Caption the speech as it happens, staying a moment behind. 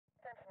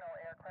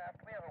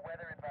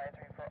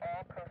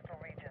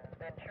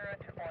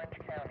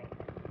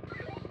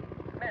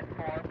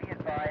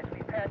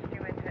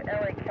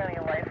County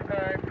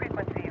lifeguard,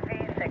 frequency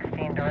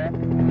V16 direct.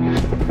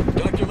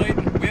 Dr.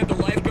 Layton, we have the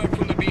lifeguard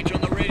from the beach on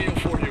the radio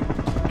for you.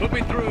 Put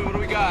me through. What do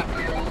we got?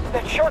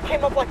 That shark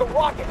came up like a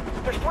rocket.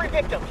 There's 3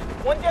 victims.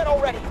 1 dead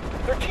already.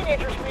 They're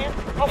teenagers, man.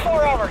 How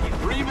far out are you?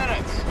 3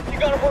 minutes. You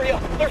gotta hurry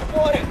up. There's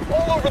blood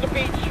all over the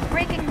beach.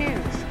 Breaking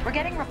news. We're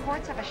getting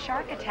reports of a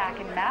shark attack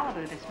in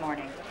Malibu this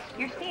morning.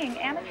 You're seeing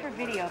amateur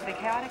video of the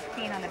chaotic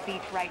scene on the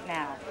beach right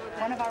now.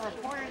 One of our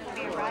reporters will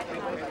be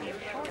arriving on scene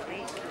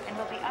shortly and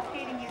will be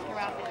updating you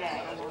throughout the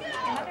day.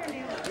 In other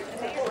news,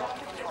 the mayor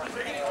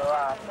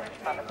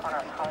On the corner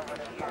of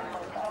Hollywood here.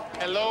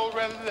 Hello,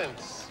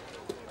 residents.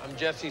 I'm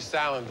Jesse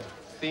Salander,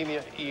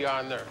 senior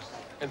ER nurse.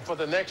 And for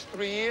the next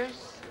 3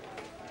 years,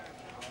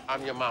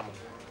 I'm your mama.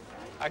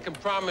 I can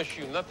promise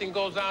you, nothing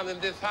goes on in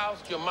this house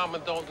your mama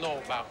don't know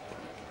about.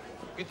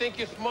 You think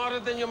you're smarter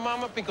than your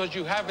mama because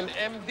you have an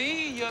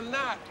MD? You're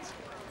not.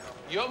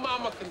 Your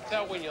mama can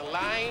tell when you're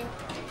lying,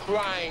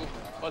 crying,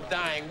 or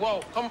dying.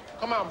 Whoa, come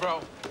on,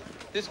 bro.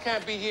 This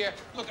can't be here.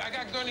 Look, I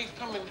got gurneys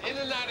coming in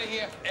and out of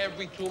here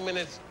every 2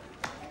 minutes.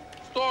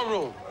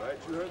 Storeroom.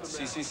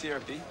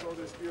 CCCRP?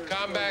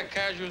 Combat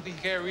Casualty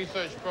Care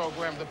Research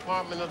Program,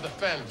 Department of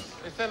Defense.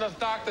 They send us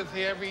doctors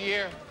here every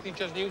year, teach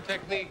us new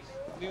techniques,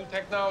 new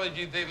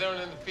technologies they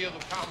learn in the field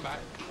of combat.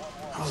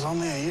 That was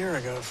only a year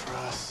ago for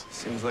us.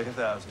 Seems like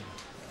 1,000.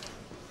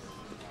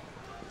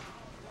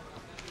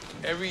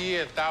 Every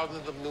year,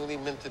 thousands of newly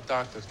minted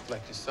doctors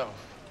like yourself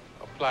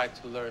apply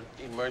to learn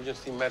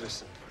emergency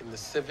medicine in the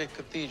civic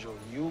cathedral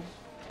you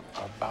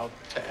are about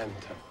to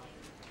enter.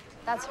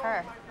 That's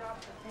her.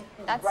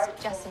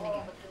 That's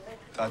Jessamine.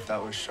 Thought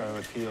that was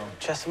Charlotte Peel.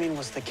 Jessamine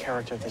was the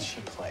character that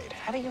she played.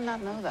 How do you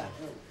not know that?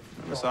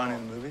 Never saw any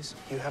in the movies.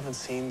 You haven't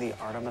seen The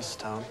Artemis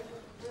Stone?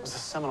 It was a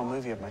seminal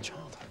movie of my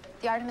childhood.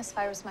 The Artemis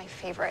Fire was my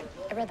favorite.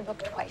 I read the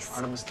book twice.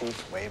 Artemis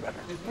Thief's way better.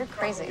 You're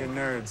crazy. You're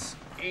nerds.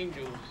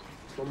 Angels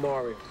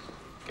Memorial.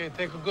 Okay,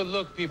 take a good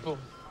look, people.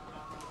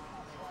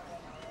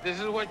 This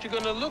is what you're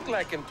gonna look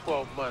like in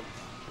 12 months.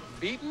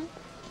 Beaten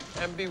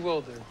and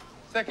bewildered.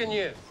 Second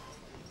years.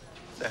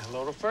 Say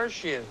hello to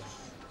first years.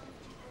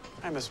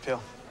 Hi, Miss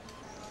Peel.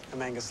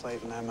 I'm Angus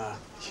Layton. I'm a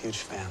huge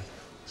fan.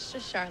 It's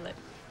just Charlotte.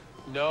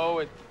 No,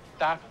 it's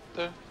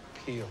Dr.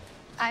 Peel.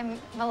 I'm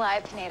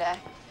Malaya Pineda.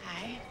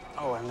 Hi.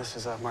 Oh, and this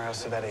is Mario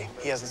Savetti.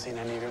 He hasn't seen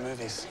any of your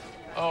movies.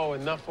 Oh,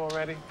 enough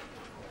already?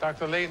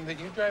 Dr. Layton, did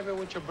you drive in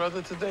with your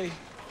brother today?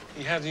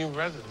 He has you in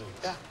residence.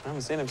 Yeah, I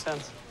haven't seen him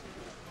since.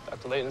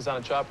 Dr. Layton's on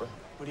a chopper.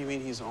 What do you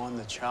mean he's on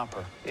the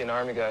chopper? He's an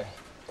army guy.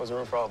 Wasn't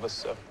room for all of us,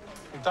 so.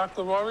 Did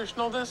Dr. Rorish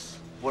know this?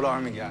 What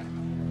army guy?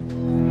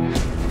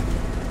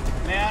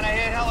 Man, I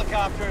hate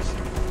helicopters.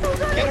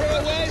 Get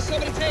her away.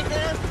 Somebody take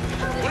her.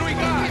 What do we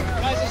got?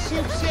 Guys, a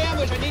soup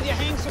sandwich. I need you to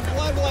hang some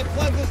blood while I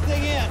plug this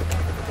thing in.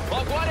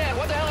 Plug what in?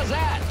 What the hell is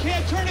that?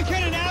 Can't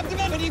tourniquet an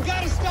abdomen, but you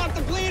gotta stop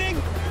the bleeding.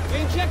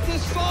 We inject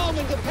this foam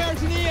into the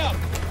peritoneum.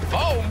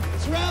 Foam?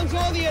 Surrounds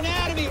all the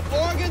anatomy,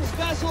 organs,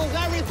 vessels,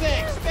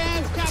 everything.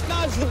 Spans, cap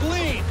nods the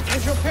bleed.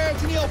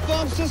 Intraperitoneal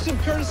foam system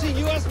courtesy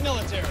U.S.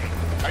 military.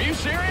 Are you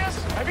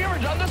serious? Have you ever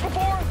done this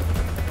before?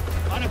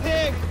 On a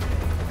pig.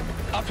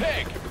 A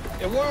pig?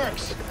 It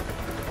works.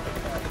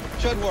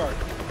 Should work.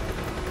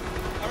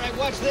 All right,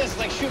 watch this,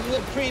 like shooting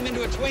whipped cream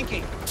into a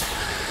Twinkie.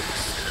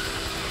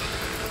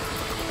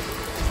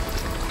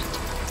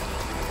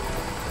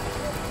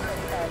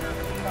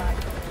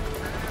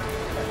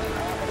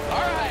 All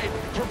right,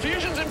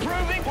 perfusion's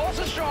improving, pulse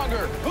is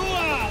stronger.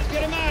 Hoo-ah! Let's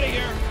get him out of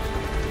here.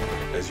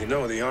 As you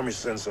know, the Army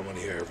sends someone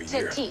here every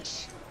year. To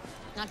teach,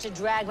 not to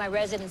drag my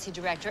residency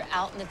director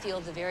out in the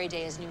field the very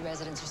day his new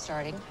residents are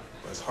starting.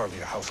 That's hardly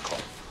a house call.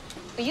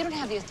 But you don't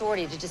have the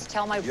authority to just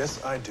tell my...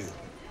 Yes, I do.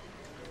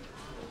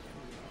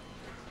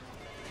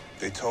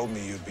 They told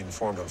me you'd be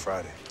informed on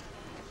Friday.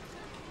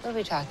 What are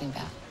we talking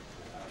about?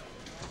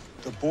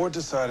 The board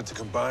decided to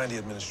combine the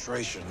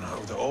administration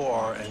of the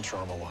OR and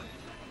Trauma 1.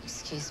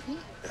 Excuse me?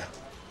 Yeah,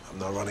 I'm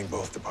not running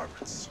both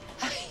departments.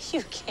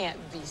 You can't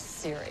be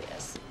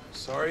serious.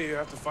 Sorry you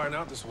have to find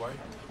out this way.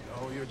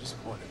 No, you're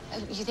disappointed.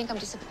 You think I'm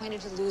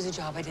disappointed to lose a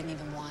job I didn't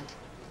even want?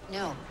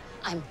 No,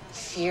 I'm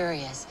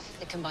furious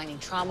that combining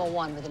Trauma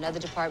 1 with another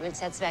department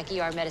sets back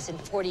ER medicine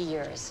 40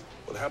 years.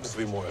 Well, it happens to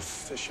be more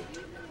efficient.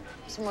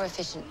 It's more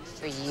efficient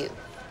for you.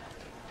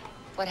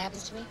 What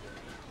happens to me?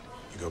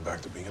 You go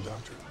back to being a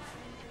doctor.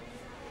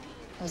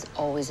 I was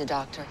always a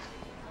doctor.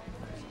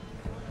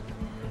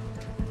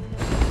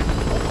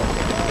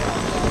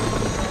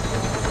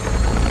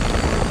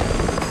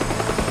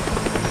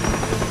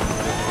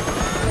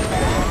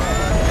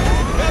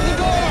 Grab the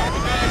door!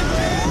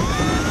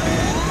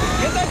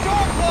 Get that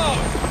door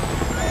closed!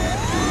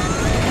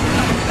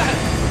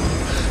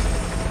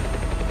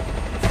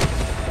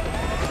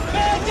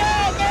 Man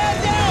down! Man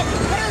down!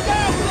 Put her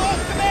down! We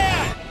lost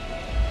command!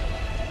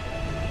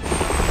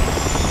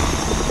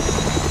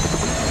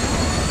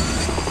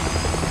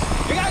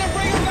 You gotta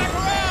bring her back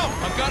around!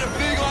 I've got a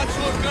big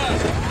onslaught gun.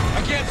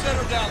 I can't set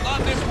her down, not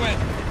this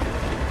wind.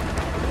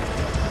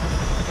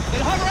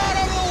 Then hover out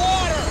over the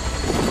water!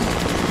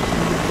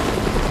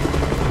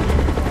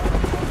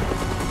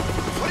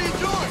 What are you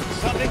doing?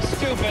 Something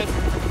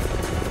stupid.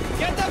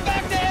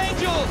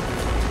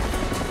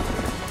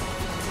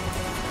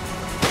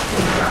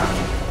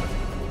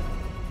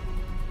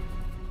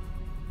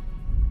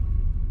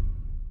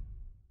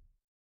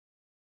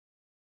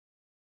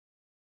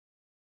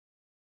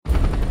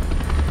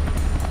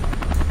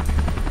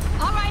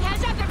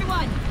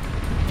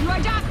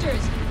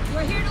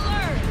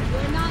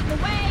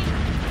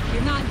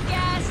 You're not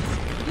guests.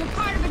 You're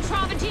part of a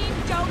trauma team.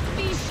 Don't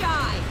be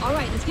shy. All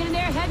right, let's get in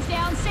there, heads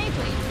down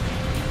safely.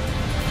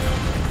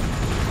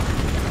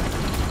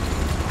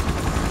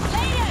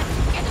 Ladies,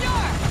 get the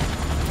door.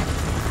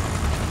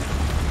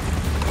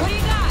 What do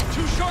you got?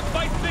 2 shark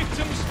bite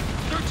victims.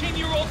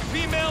 13-year-old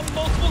female,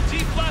 multiple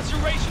deep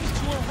lacerations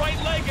to her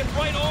right leg and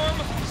right arm.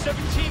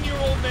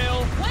 17-year-old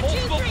male, 1,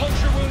 2, 3. multiple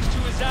puncture wounds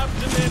to his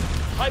abdomen.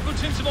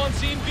 Hypotensive on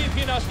scene,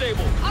 BP now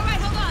stable. All right,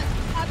 hold on.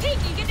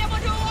 Pinky, get them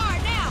onto OR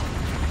now.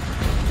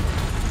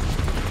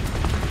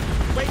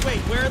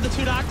 Wait, where are the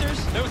 2 doctors?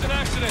 There was an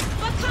accident.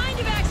 What kind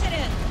of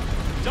accident?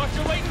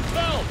 Dr. Layton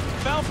fell.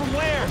 Fell from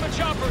where? From a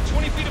chopper,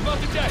 20 feet above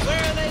the deck. Where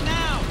are they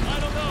now? I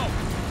don't know.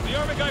 The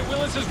Army guy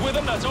Willis is with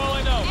him, that's all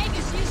I know.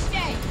 Angus, you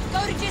stay.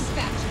 Go to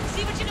dispatch.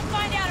 See what you can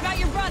find out about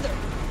your brother.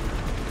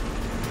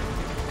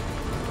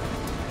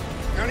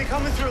 Gurney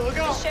coming through, look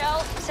out.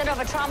 Michelle, send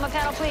off a trauma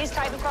panel, please.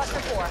 Type across the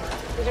floor.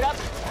 Pick it up.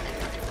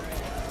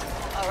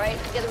 All right,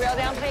 get the rail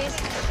down, please.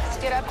 Let's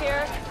get up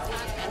here.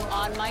 And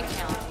on my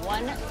count,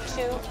 1,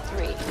 2,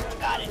 3.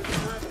 Got it.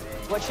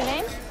 What's your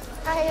name?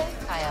 Kaya.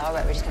 Kaya, all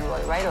right, we're just gonna roll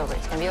it right over.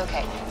 It's gonna be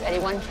okay. Ready,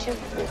 1, 2,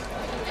 3.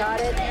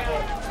 Got it.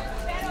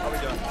 How we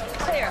doing?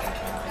 Clear.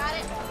 Got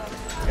it.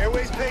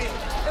 Airways patent.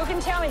 Who can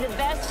tell me the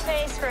best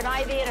space for an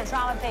IV in a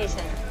trauma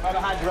patient? Right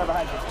behind you, right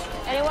behind you.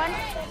 Anyone?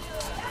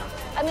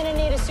 I'm gonna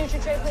need a suture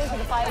tray, please,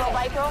 with a 5-0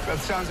 micro. That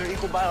sounds are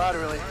equal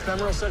bilaterally.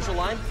 Femoral central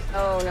line?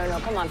 Oh, no,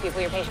 come on,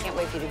 people. Your patient can't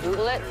wait for you to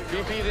Google it.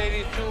 BP's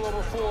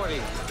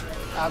 82/40.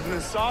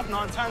 Abdomen soft,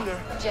 non-tender.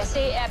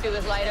 Jesse, epi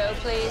with Lido,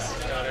 please.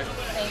 Got it.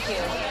 Thank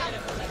you.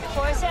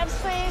 Forceps,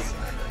 please.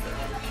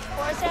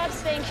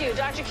 Forceps, thank you.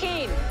 Dr.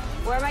 Keene,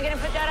 where am I gonna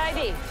put that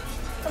IV?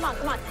 Come on.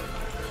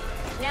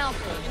 Now,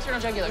 please. Internal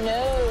jugular.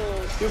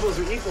 No. Pupils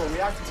are equal and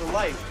reactive to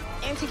light.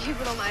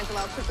 Antecubital lines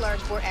allow quick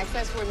large bore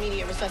access for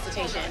immediate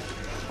resuscitation.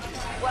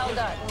 Well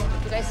done.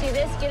 You guys see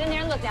this? Get in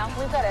there and look now.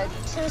 We've got a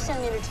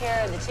 2-centimeter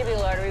tear in the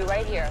tibial artery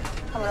right here.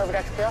 Coming over,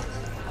 Dr. Bill.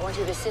 I want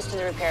you to assist in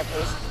the repair,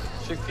 please.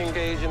 16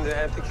 gauge in the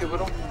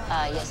antecubital.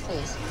 Yes,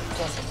 please.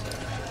 Jesse.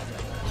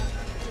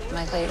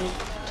 Mike Layton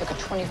took a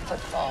 20-foot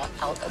fall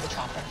out of the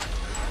chopper.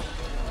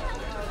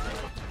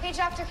 Hey,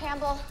 Dr.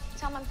 Campbell.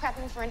 Tell him I'm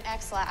prepping for an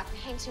X-lap.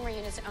 Hang tumor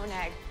units at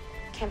Oneg.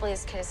 Can't believe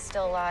this kid is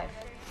still alive.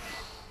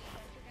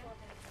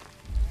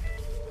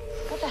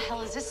 What the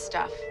hell is this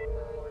stuff?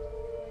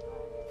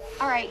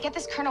 All right, get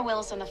this Colonel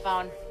Willis on the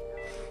phone.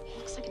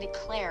 Looks like an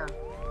eclair.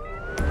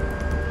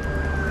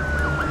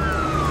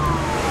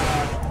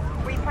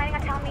 Were you planning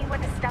on telling me what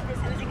this stuff is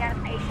oozing out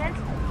of the patient?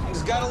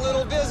 Things got a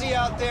little busy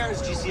out there.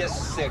 It's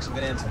GCS-6. I've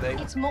been in today.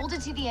 It's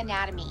molded to the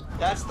anatomy.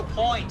 That's the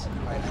point.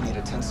 All right, I need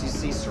a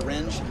 10cc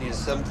syringe. I need a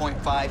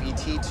 7.5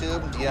 ET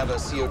tube. Do you have a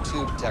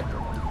CO2 detector?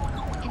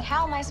 And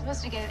how am I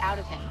supposed to get it out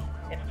of him?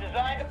 It's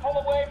designed to pull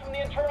away from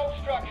the internal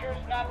structures,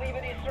 not leave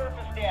any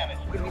surface damage.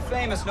 We're gonna be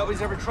famous.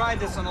 Nobody's ever tried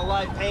this on a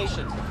live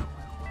patient.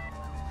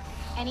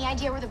 Any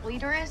idea where the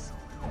bleeder is?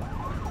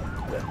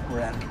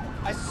 Ren.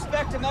 I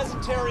suspect a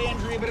mesentery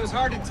injury, but it was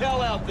hard to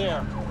tell out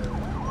there.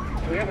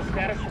 Do we have a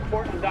status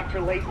report on Dr.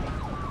 Layton?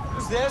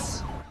 Who's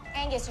this?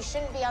 Angus, you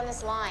shouldn't be on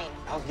this line.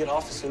 I'll get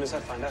off as soon as I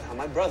find out how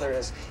my brother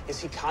is. Is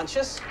he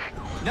conscious?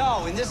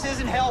 No, and this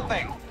isn't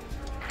helping.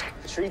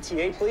 It's your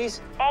ETA, please.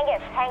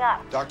 Angus, hang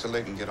up. Dr.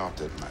 Layton, get off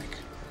that mic.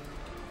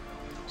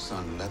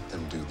 Son, let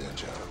them do their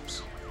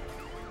jobs.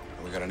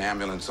 We got an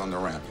ambulance on the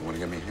ramp. You want to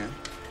give me a hand?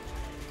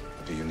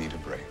 Or do you need a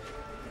break?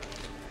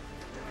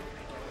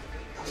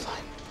 I'm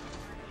fine.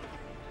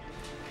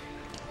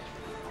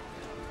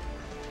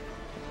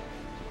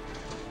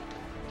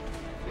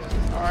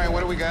 All right,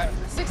 what do we got?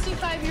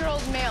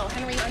 65-year-old male,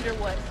 Henry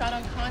Underwood, found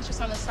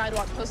unconscious on the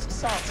sidewalk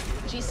post-assault.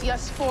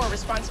 GCS-4,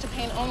 response to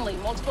pain only,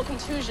 multiple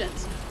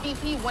contusions.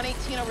 BP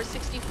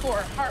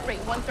 118/64, heart rate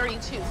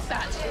 132,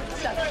 sat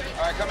 7.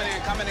 All right, coming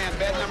in.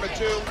 Bed number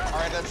 2. All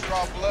right, let's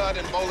draw blood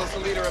and bolus a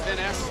liter of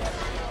NS.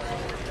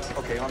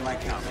 Okay, on my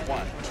count.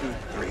 1, 2,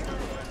 3.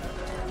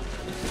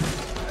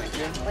 Thank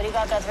you. What do you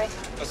got, Guthrie?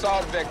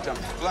 Assault victim.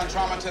 Blunt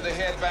trauma to the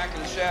head, back,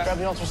 and chest. Grab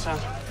the ultrasound.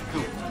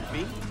 Who?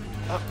 Me?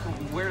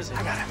 Where is it?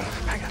 I got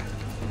it.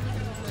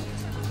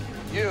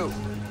 You.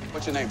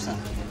 What's your name, son?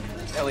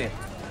 Elliot.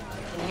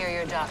 And here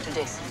you're Dr.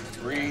 Dixon.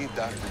 Breathe,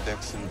 Dr.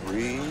 Dixon,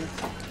 breathe.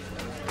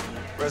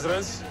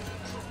 Residents,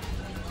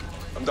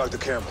 I'm Dr.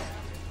 Campbell.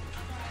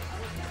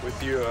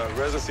 With your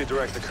residency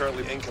director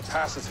currently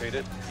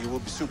incapacitated, you will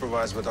be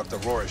supervised by Dr.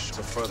 Rorish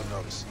to further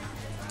notice.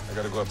 I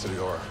gotta go up to the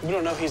OR. We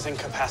don't know he's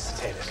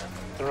incapacitated.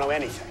 We don't know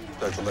anything.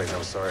 Dr. Layton,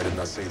 I'm sorry, I did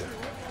not see that.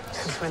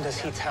 Since when does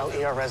he tell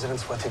ER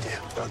residents what to do?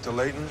 Dr.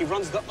 Layton? He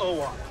runs the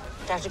OR.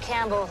 Dr.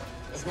 Campbell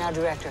is now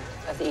director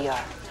of the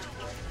ER.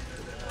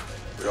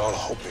 We're all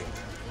hoping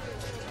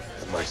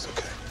that Mike's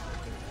okay.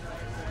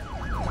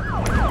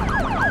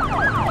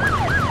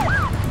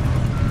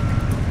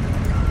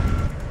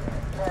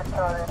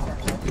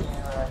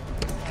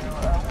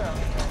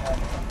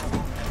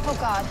 Oh,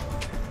 God.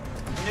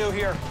 New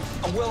here.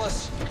 I'm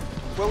Willis.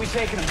 Where are we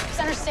taking him?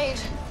 Center stage.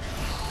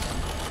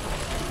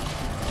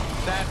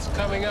 That's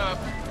coming up.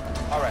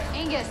 All right.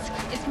 Angus,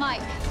 it's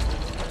Mike.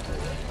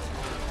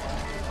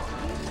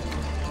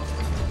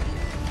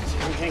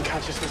 regain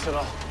consciousness at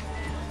all?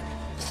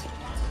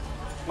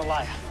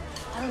 Malaya.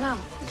 I don't know.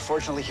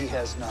 Unfortunately, he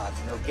has not.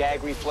 No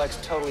gag reflex,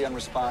 totally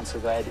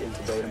unresponsive. I had to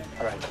intubate him.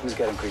 All right, he's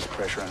got increased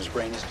pressure on his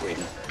brain. He's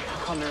bleeding. I'll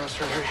call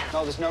neurosurgery.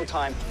 No, there's no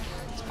time.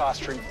 It's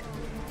posturing.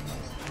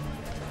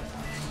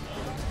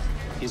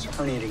 He's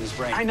herniating his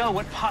brain. I know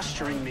what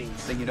posturing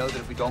means. Then you know that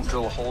if we don't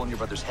drill a hole in your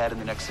brother's head in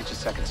the next 60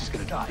 seconds, he's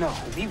gonna die. No,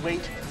 we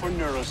wait for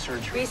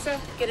neurosurgery. Risa,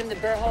 get him the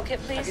burr hole kit,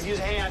 please. I could use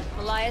a hand.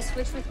 Malaya,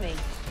 switch with me.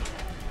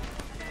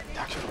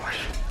 Dr. Boyce,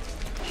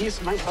 he's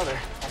my brother.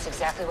 That's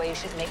exactly why you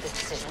shouldn't make this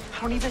decision.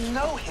 I don't even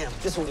know him.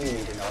 This is what you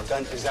need to know. I've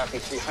done exactly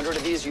 300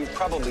 of these. You've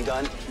probably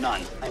done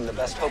none. I'm the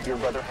best hope your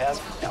brother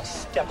has. Now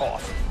step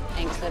off.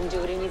 Thanks. Let him do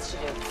what he needs to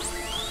do.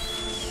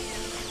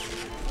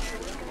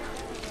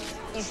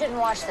 You shouldn't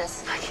watch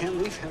this. I can't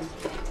leave him.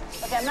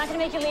 Okay, I'm not gonna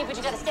make you leave, but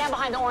you gotta stand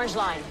behind the orange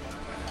line.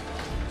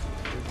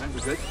 We're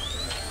good.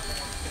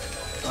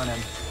 Go on in.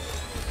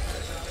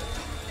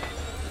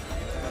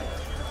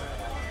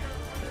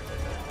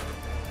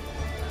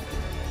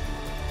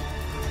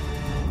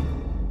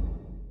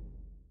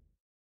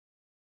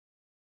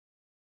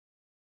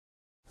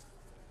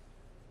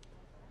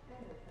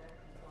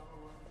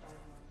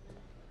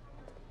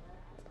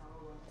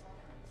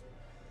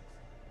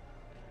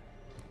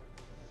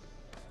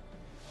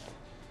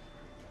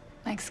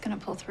 Mike's gonna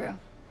pull through.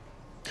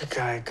 The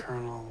guy,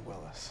 Colonel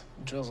Willis,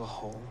 drills a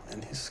hole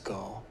in his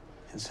skull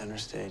in center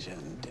stage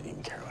and didn't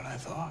even care what I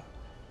thought.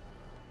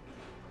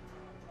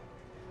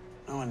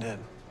 No one did.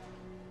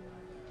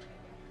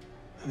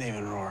 Not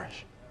even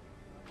Rorish.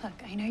 Look,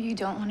 I know you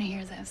don't want to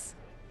hear this,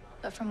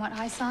 but from what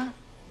I saw,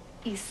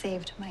 he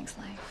saved Mike's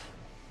life.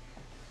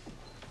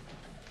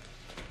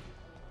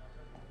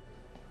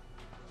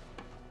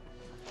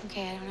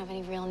 Okay, I don't have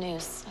any real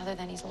news other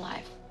than he's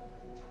alive.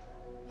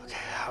 Okay,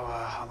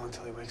 how long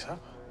till he wakes up?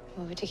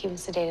 We have to keep him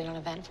sedated on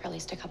a vent for at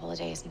least a couple of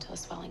days until the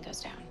swelling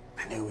goes down.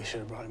 I knew we should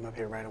have brought him up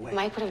here right away.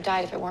 Mike would have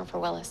died if it weren't for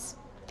Willis.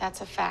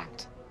 That's a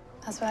fact.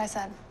 That's what I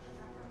said.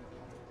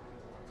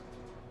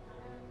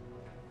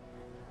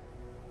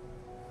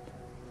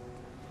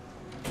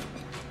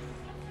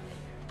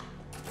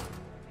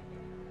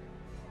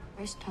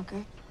 Where's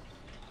Tucker?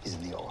 He's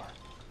in the OR.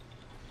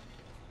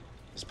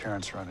 His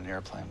parents are on an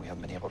airplane. We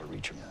haven't been able to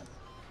reach him yet.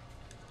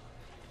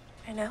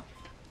 I know.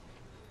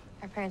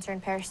 Our parents are in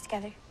Paris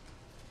together.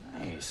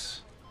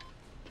 Nice.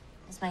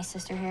 Is my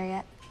sister here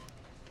yet?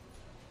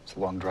 It's a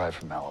long drive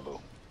from Malibu,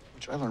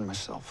 which I learned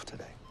myself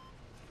today.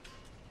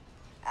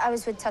 I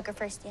was with Tucker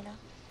first, you know.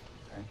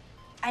 Okay.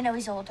 I know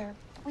he's older,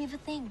 but we have a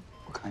thing.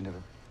 What kind of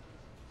a...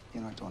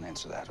 You know, don't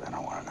answer that. I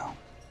don't want to know.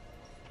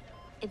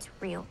 It's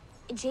real.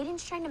 And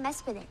Jaden's trying to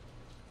mess with it.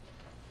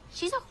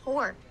 She's a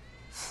whore.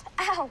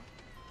 Ow!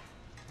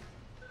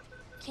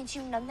 Can't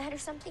you numb that or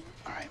something?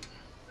 All right.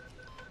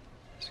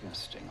 It's gonna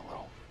sting a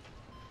little.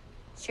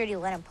 Sure, you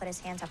let him put his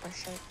hands up her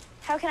shirt.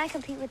 How can I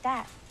compete with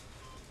that?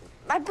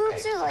 My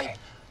boobs are like... Okay.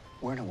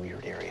 We're in a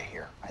weird area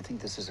here. I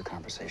think this is a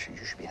conversation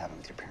you should be having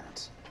with your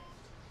parents.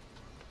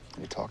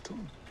 Have you talked to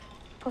them?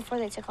 Before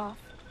they took off.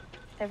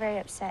 They're very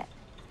upset.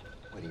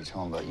 What do you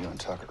tell them about you and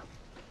Tucker?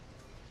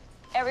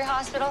 Every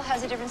hospital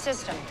has a different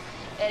system.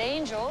 At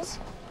Angels,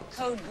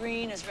 code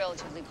green is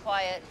relatively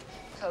quiet.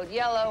 Code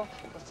yellow,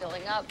 we're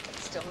filling up,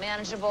 still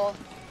manageable.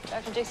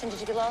 Dr. Dixon,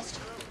 did you get lost?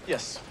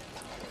 Yes.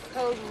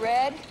 Code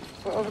red,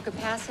 we're over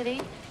capacity.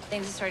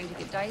 Things are starting to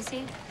get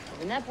dicey.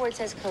 When that board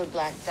says code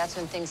black, that's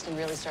when things can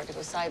really start to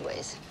go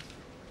sideways.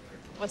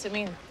 What's it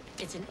mean?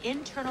 It's an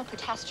internal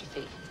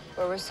catastrophe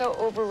where we're so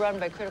overrun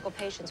by critical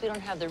patients, we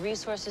don't have the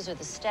resources or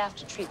the staff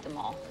to treat them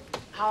all.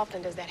 How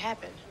often does that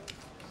happen?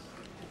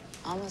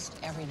 Almost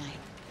every night.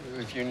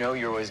 If you know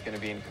you're always going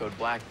to be in code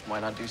black, why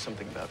not do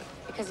something about it?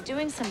 Because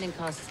doing something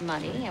costs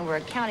money, and we're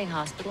a county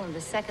hospital in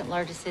the second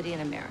largest city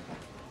in America.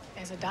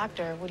 As a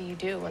doctor, what do you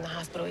do when the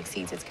hospital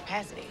exceeds its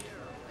capacity?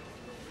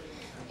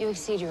 You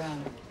exceed your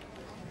own.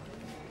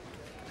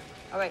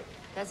 All right,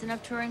 that's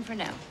enough touring for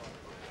now.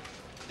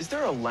 Is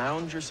there a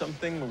lounge or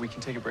something where we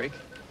can take a break?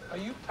 Are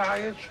you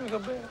tired, Sugar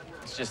Bear?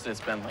 It's just that it's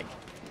been like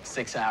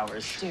 6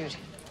 hours. Dude.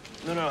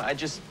 No, I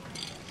just,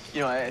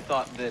 I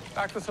thought that...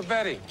 Dr.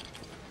 Sabetti,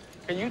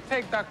 can you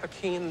take Dr.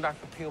 Keene and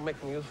Dr. Peel, make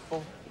them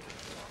useful?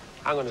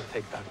 I'm gonna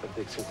take Dr.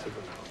 Dixon to the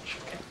lounge.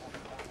 Okay.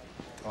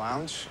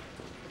 Lounge?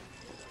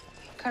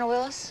 Colonel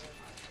Willis,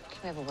 can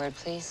we have a word,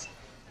 please?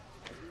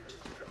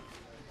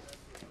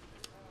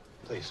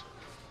 Please.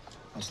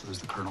 Let's lose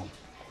the colonel.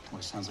 Well,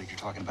 it sounds like you're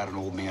talking about an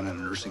old man in a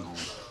nursing home.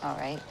 All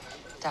right.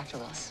 Dr.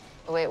 Willis,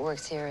 the way it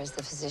works here is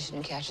the physician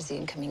who catches the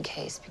incoming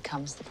case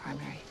becomes the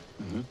primary.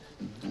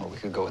 Or we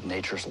could go with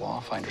nature's law,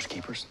 finders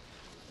keepers.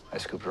 I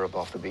scooped her up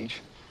off the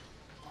beach.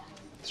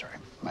 Sorry,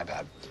 my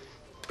bad.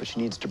 But she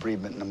needs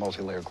debridement and a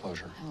multi-layered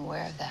closure. I'm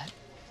aware of that.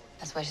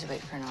 That's why she's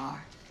waiting for an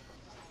hour.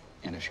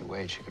 And if she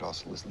waits, she could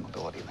also lose the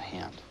mobility of the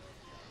hand.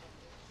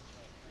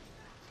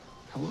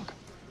 Have a look.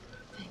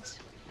 Thanks.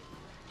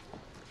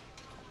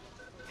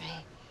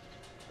 Right.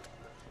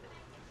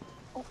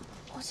 Oh,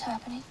 what's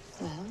happening?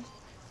 Well,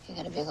 you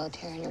got a big old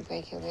tear in your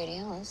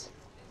brachioradialis.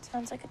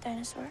 Sounds like a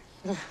dinosaur.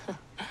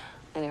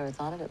 I never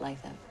thought of it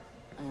like that.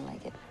 I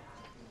like it.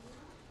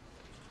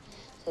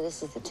 So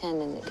this is the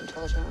tendon that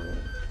controls your arm.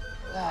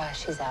 Ah,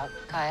 she's out.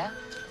 Kaya?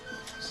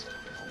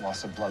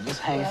 Loss of blood. Just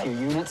hang a few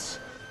units.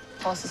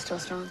 Pulse is still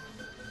strong.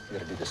 You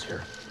gotta do this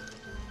here.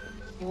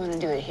 You want to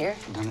do it here?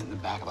 I've done it in the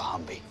back of a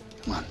Humvee.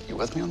 Come on, you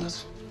with me on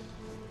this?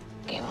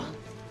 Game on.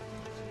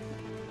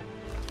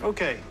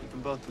 Okay, you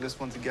can both do this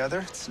one together.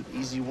 It's an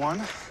easy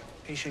one.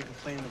 Patient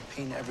complaining of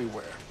pain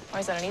everywhere. Why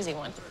is that an easy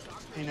one?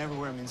 Pain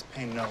everywhere means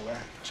pain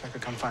nowhere. Checker,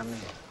 come find me.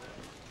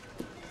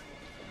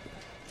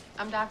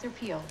 I'm Dr.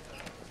 Peel.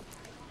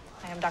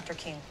 I am Dr.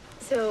 King.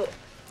 So,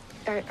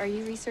 are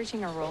you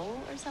researching a role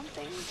or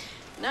something?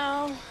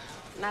 No,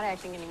 not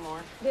acting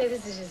anymore. Yeah,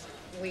 this is just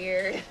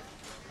weird.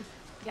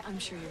 Yeah, I'm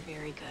sure you're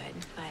very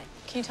good, but...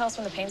 Can you tell us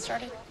when the pain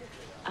started?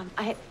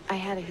 I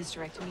had a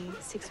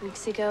hysterectomy 6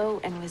 weeks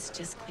ago and was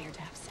just cleared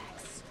to have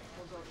sex.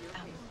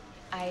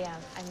 I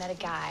met a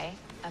guy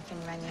up in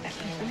Runyon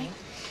Canyon.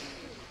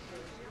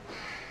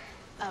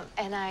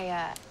 And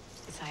I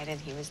decided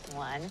he was the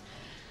one.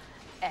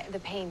 The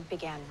pain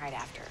began right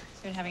after.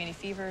 You been having any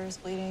fevers,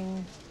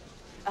 bleeding?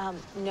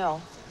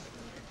 No.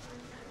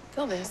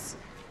 Feel this.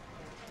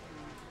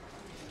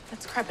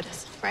 That's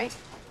crepitus, right?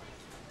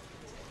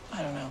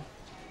 I don't know.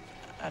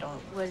 I don't...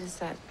 What is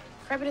that?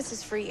 Crepitus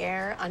is free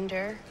air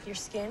under your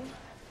skin.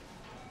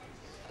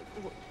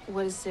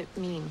 What does it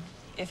mean?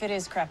 If it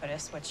is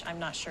crepitus, which I'm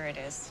not sure it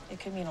is, it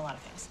could mean a lot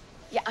of things.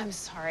 Yeah, I'm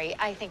sorry.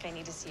 I think I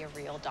need to see a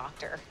real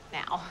doctor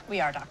now. We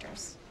are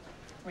doctors.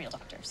 Real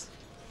doctors.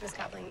 Ms.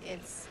 Copling,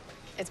 it's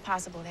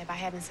possible that by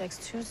having sex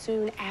too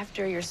soon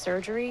after your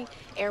surgery,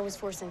 air was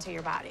forced into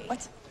your body.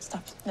 What?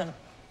 Stop. No.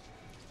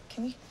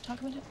 Can we talk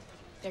a minute?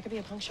 There could be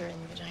a puncture in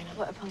your vagina.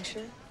 What, a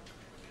puncture?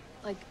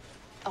 Like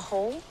a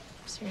hole?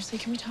 Seriously,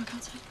 can we talk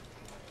outside?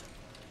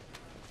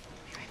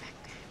 Be right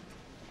back.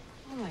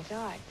 Oh my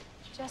God.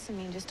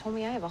 Jessamine just told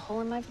me I have a hole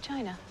in my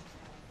vagina.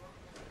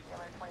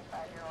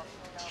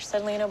 You're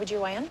suddenly an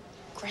OBGYN?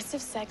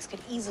 Aggressive sex could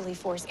easily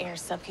force air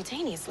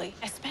subcutaneously,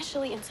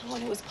 especially in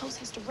someone who was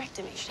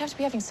post-hysterectomy. She'd have to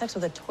be having sex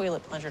with a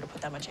toilet plunger to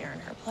put that much air in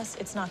her. Plus,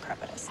 it's not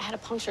crepitus. I had a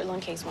punctured lung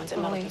case once at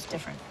Totally medical school.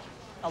 different.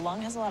 A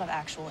lung has a lot of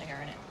actual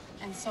air in it.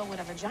 And so would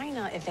a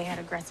vagina if they had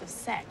aggressive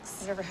sex.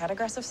 Have you ever had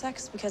aggressive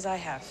sex? Because I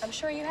have. I'm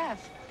sure you have.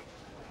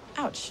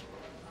 Ouch.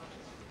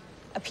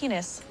 A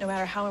penis, no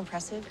matter how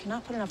impressive,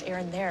 cannot put enough air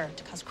in there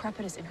to cause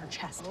crepitus in her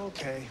chest.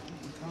 Okay,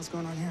 what the hell's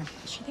going on here?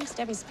 She thinks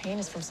Debbie's pain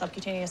is from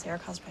subcutaneous air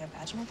caused by a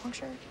vaginal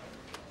puncture.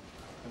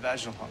 A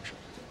vaginal puncture.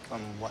 From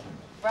what?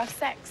 Rough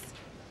sex.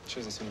 She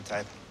doesn't seem the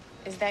type.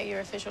 Is that your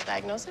official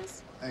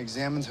diagnosis? I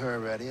examined her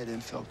already. I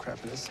didn't feel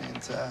crepitus,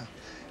 and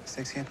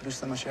snakes can't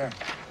produce that much air.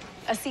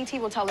 A CT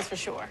will tell us for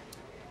sure.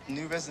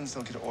 New residents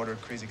don't get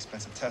ordered crazy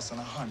expensive tests on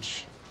a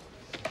hunch.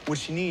 What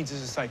she needs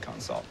is a psych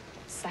consult.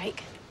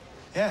 Psych?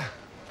 Yeah.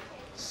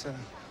 She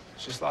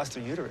just lost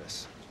her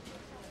uterus.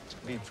 It's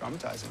gonna be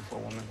traumatizing for a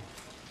woman.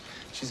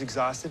 She's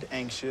exhausted,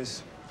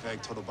 anxious,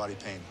 vague total body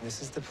pain.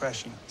 This is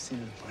depression. I've seen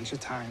it a bunch of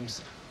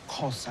times.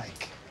 Call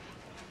psych.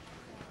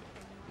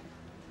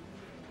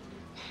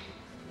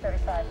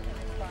 35.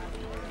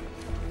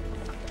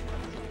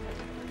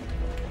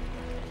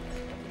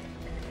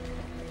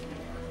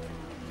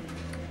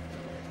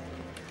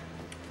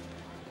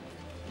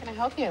 Can I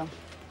help you?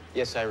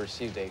 Yes, I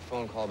received a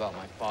phone call about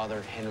my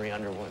father, Henry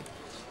Underwood.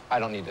 I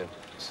don't need to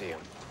see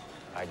him.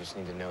 I just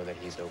need to know that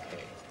he's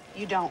okay.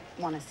 You don't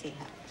want to see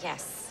him.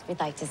 Yes, we'd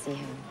like to see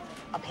him.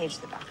 I'll page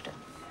the doctor.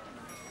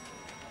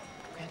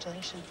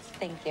 Congratulations.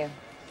 Thank you.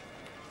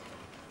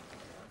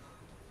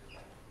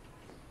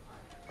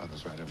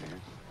 Father's right over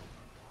here.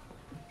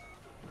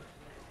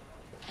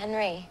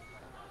 Henry,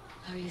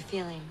 how are you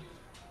feeling?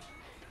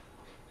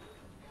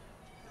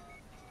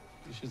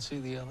 You should see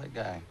the other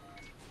guy.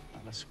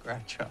 Not a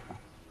scratch on him.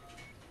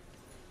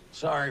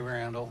 Sorry,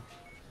 Randall.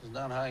 It's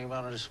not how you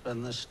wanted to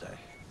spend this day.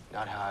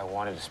 Not how I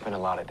wanted to spend a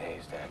lot of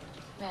days, Dad.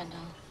 Randall,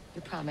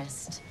 you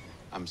promised.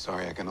 I'm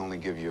sorry, I can only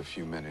give you a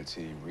few minutes.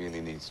 He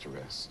really needs to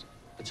rest.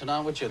 It's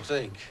not what you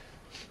think.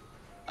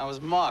 I was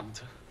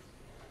mugged.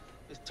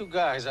 There's two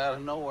guys out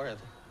of nowhere.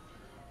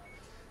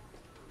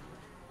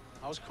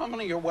 I was coming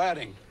to your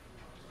wedding.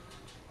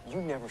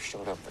 You never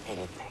showed up for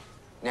anything.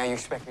 Now you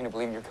expect me to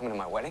believe you're coming to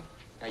my wedding?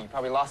 Now, you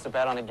probably lost a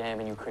bet on a game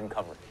and you couldn't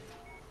cover it.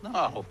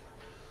 No.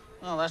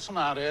 No, that's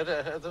not it.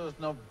 There was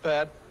no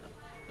bet.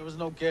 There was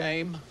no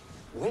game.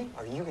 When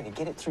are you gonna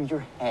get it through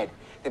your head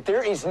that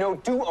there is no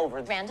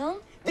do-over?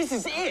 Randall? This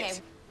is it! Okay,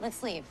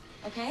 let's leave,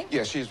 okay?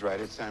 Yeah, she's right.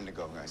 It's time to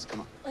go, guys.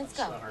 Come on. Let's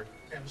go. Sorry.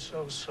 I'm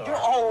so sorry. You're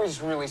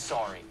always really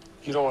sorry.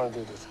 You don't want to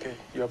do this, okay?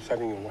 You're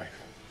upsetting your wife.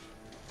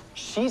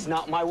 She's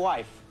not my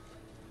wife.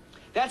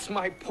 That's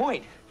my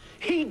point.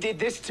 He did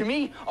this to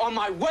me on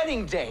my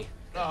wedding day.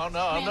 No.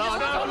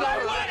 My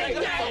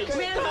wedding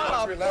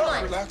day!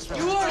 Relax.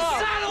 You are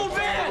saddle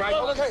man!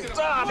 Okay.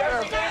 Stop!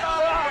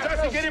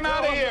 Jesse, get him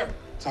out of here!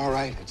 It's all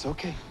right. It's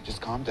okay.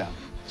 Just calm down.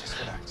 Just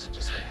relax.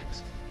 Just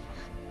relax.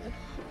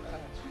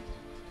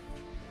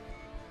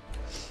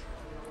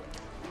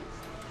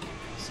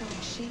 So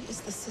she She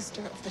is the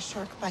sister of the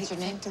shark bite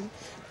victim,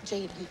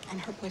 Jaden, and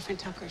her boyfriend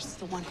Tucker's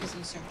the one who's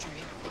in surgery.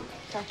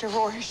 Dr.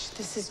 Rorish,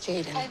 this is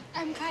Jaden.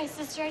 I'm Kai's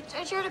sister. I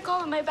tried to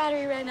call and my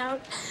battery ran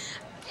out.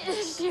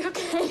 Is she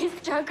okay,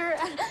 Tucker?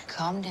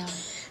 Calm down.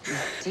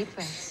 Deep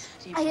breaths.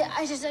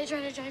 I tried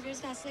to drive here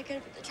as fast as I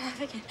could, but the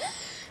traffic.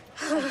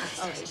 Okay,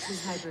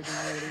 she's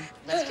hyperventilating.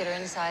 Let's get her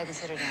inside and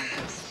sit her down,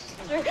 please.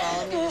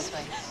 Follow me this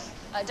way.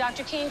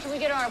 Dr. King, can we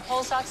get her on our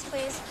pulse ox,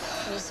 please?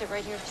 Can you sit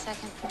right here for a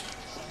second?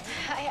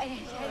 I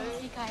didn't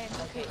see Kai.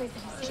 Okay, please.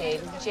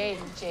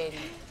 Jaden.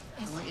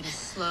 I want you to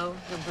slow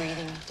your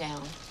breathing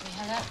down. Can you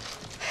have that?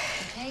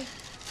 Okay?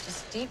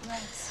 Just deep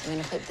breaths. I'm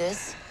gonna put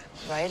this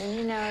right in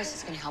your nose.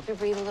 It's gonna help you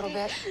breathe a little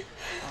bit.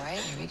 All right,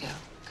 here we go.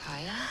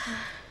 Kaya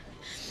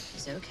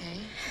is okay.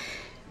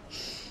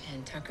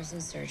 And Tucker's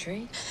in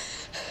surgery.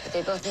 But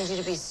they both need you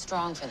to be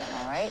strong for them,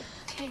 all right?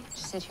 Okay.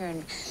 Just sit here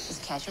and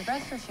just catch your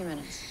breath for a few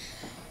minutes.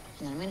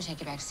 And then I'm gonna take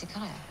you back to see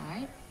Kaya, all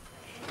right?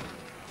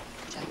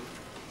 Good job.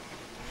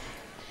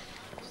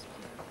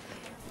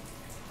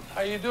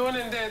 How you doing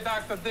in there,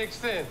 Dr.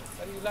 Dixon?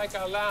 How do you like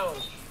our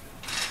lounge?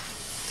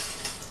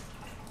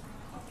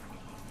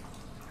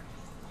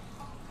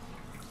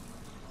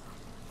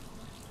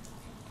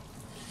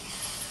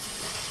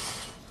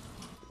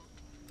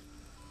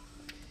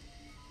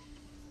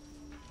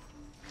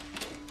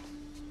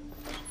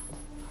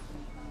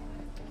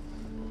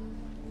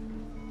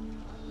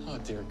 Oh,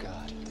 dear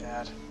God.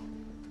 Dad,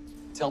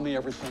 Tell me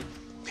everything.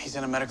 he's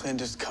in a medically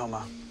induced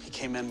coma. He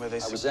came in with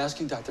a... I was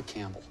asking Dr.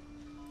 Campbell.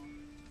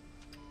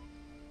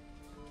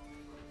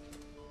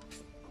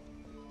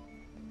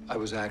 I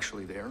was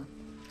actually there.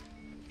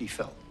 He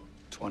fell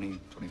 20,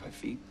 25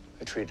 feet.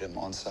 I treated him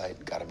on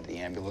site, got him to the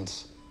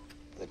ambulance.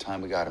 By the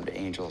time we got him to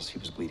Angels, he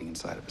was bleeding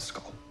inside of his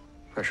skull.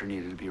 Pressure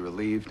needed to be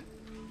relieved.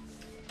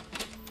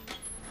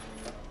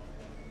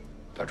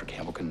 Dr.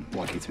 Campbell can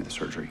walk you through the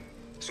surgery.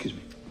 Excuse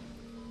me.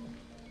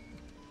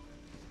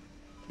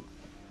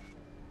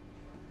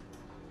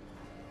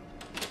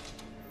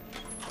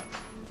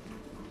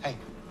 Hey. I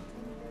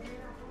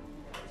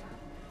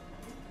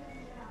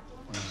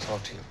wanted to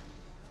talk to you.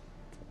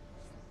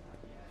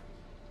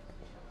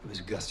 It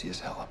was gusty as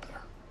hell up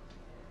there.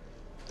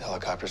 The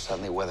helicopter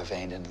suddenly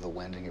weather-vaned into the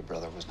wind, and your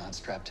brother was not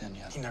strapped in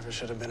yet. He never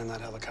should have been in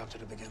that helicopter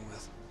to begin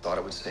with. Thought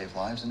it would save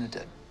lives, and it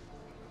did.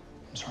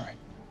 I'm sorry.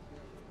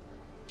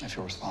 I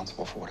feel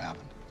responsible for what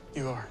happened.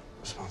 You are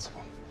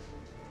responsible.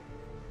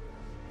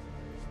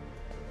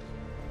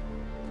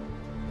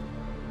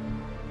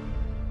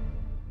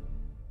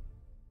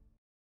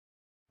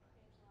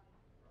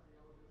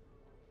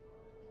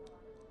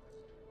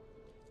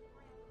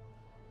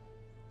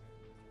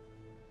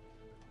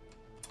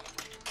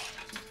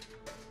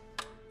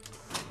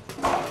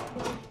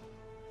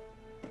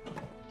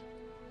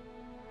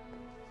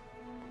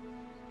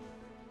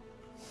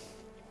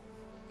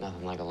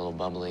 Nothing like a little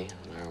bubbly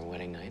on our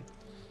wedding night.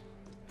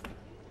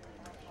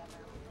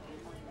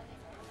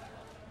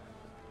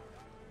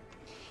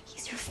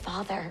 He's your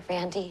father,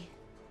 Randy.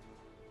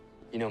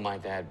 You know, my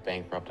dad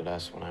bankrupted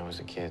us when I was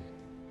a kid.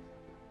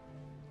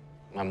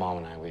 My mom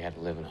and I, we had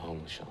to live in a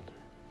homeless shelter.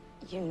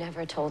 You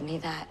never told me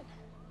that.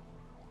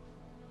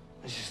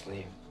 Let's just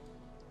leave.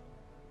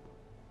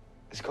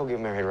 Let's go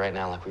get married right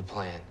now like we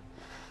planned.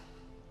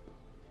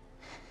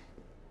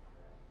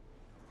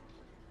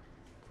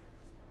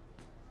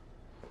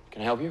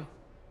 Can I help you?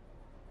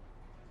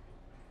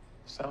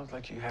 Sounds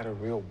like you had a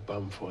real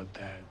bum for a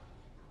dad.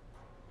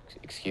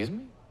 Excuse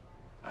me?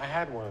 I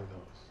had one of those.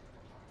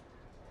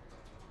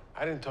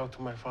 I didn't talk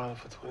to my father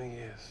for 20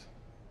 years.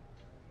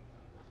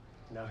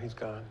 Now he's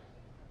gone.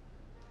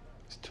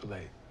 It's too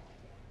late.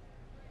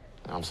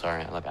 I'm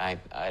sorry. Look, I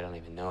don't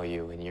even know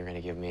you, and you're gonna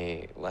give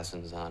me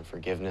lessons on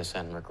forgiveness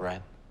and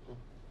regret?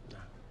 No.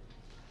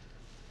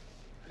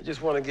 I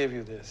just want to give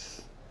you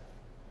this.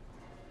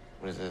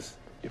 What is this?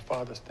 Your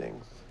father's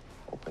things.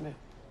 Open it.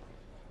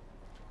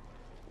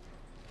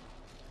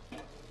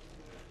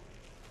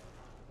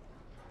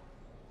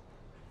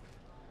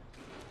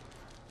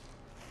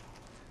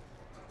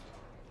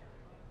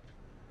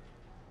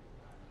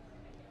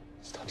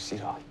 It's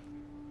tuxedo.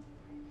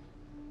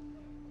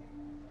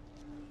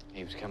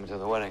 He was coming to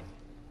the wedding.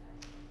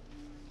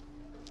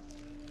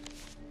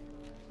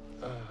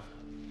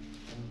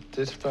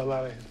 This fell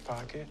out of his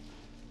pocket.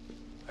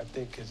 I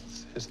think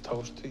it's his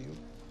toast to you.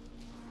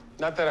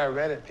 Not that I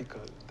read it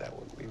because that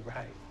wouldn't be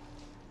right.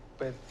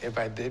 But if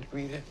I did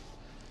read it,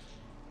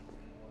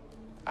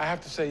 I have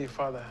to say your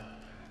father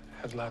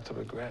has lots of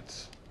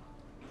regrets.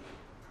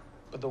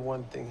 But the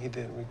one thing he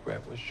didn't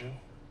regret was you.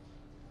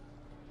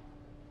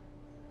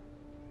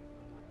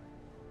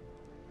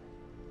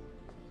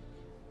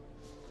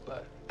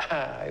 But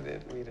I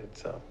didn't read it,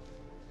 so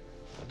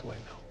what do I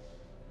know?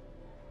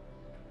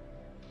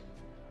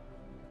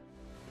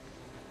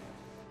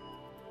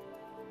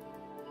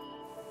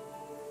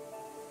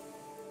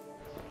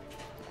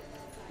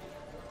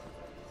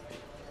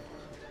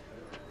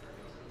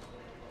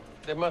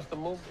 They must have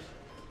moved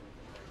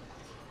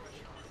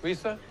it.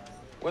 Risa,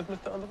 where's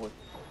Mr. Underwood?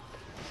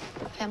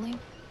 Family?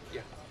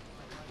 Yeah.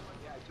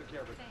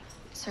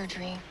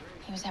 Surgery.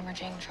 He was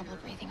hemorrhaging, trouble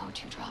breathing,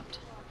 O2 dropped.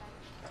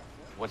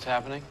 What's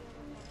happening?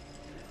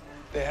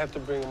 They have to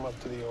bring him up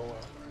to the OR.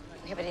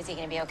 Okay, but is he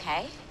gonna be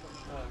okay?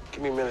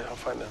 Give me a minute, I'll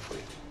find that for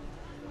you.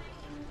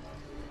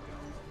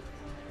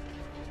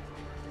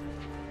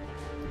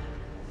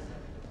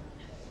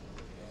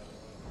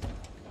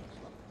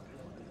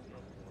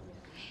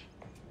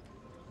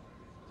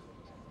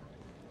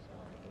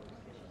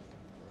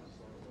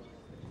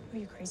 Are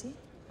you crazy?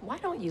 Why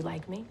don't you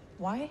like me?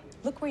 Why?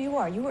 Look where you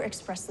are. You were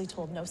expressly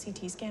told no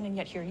CT scan, and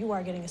yet here you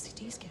are getting a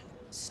CT scan.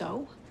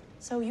 So?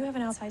 So you have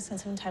an outside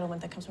sense of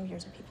entitlement that comes from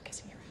years of people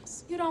kissing your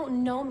ass. You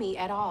don't know me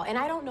at all, and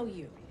I don't know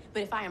you.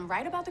 But if I am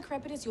right about the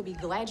crepitus, you'll be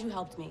glad you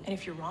helped me. And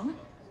if you're wrong,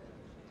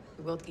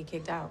 we both get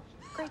kicked out.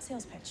 Great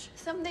sales pitch.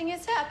 Something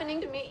is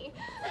happening to me.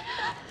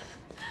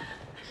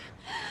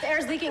 The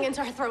air's leaking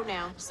into her throat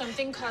now.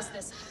 Something caused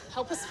this.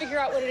 Help us figure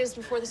out what it is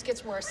before this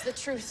gets worse. The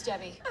truth,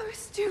 Debbie. I was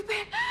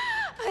stupid.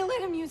 I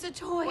let him use a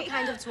toy. What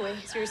kind of toy?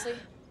 Seriously?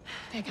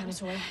 That kind of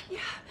toy. Yeah.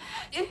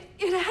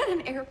 It had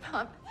an air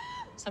pump.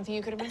 Something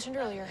you could have mentioned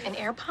earlier. An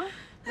air pump?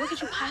 What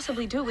could you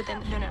possibly do with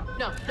an...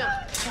 No.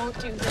 Don't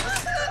do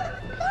this.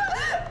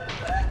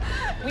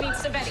 We need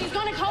Savetti. She's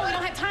gonna call. We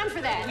don't have time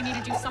for that. We need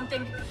to do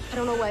something. I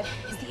don't know what.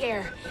 It's the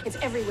air. It's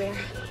everywhere.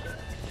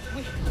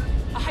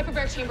 A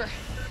hyperbaric chamber.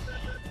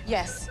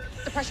 Yes.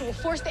 The pressure will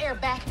force the air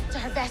back to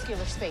her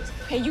vascular space.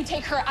 Okay, you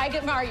take her, I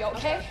get Mario,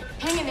 okay?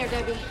 Hang in there,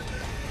 Debbie.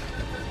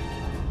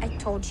 I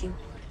told you.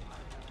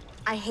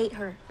 I hate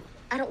her.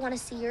 I don't want to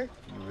see her.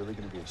 You're really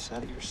gonna be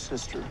upset at your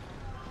sister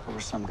over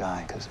some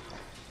guy? Because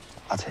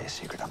I'll tell you a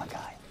secret, I'm a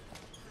guy.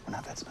 We're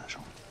not that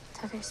special.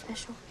 Tucker's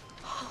special.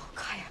 Oh,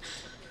 Kaya.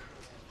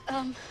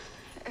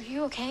 Are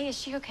you okay? Is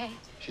she okay?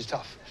 She's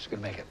tough. She's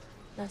gonna make it.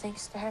 No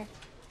thanks to her.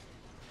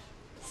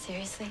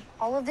 Seriously?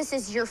 All of this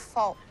is your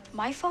fault.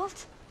 My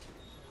fault?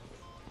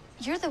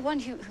 You're the one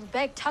who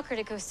begged Tucker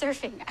to go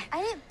surfing.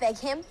 I didn't beg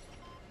him.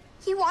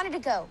 He wanted to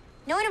go.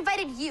 No one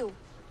invited you.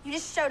 You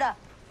just showed up.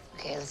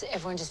 Okay, let's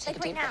everyone just take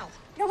Like a deep right now.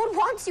 breath. No one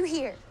wants you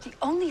here. The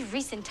only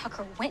reason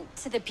Tucker went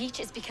to the beach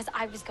is because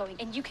I was going,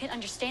 and you can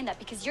understand that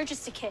because you're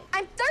just a kid.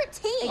 I'm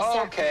 13.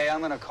 Exactly. Okay,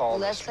 I'm gonna call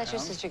Let's this let your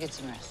round. sister get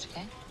some rest,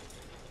 okay?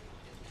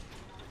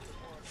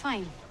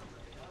 Fine.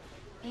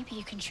 Maybe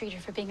you can treat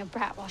her for being a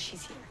brat while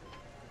she's here.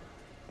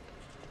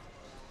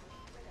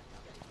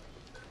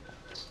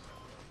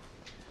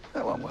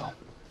 That went well.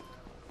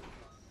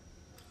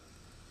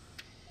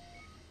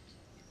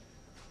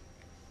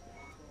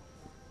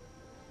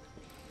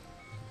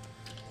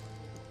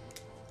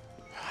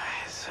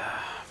 His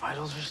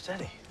vitals are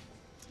steady.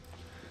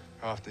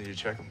 How often do you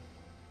check them?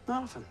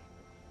 Not often.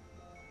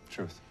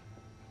 Truth.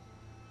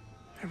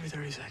 Every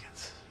 30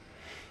 seconds.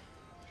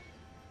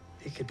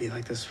 He could be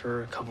like this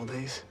for a couple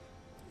days.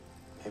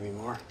 Maybe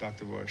more.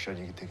 Dr. Roy said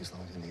you can take as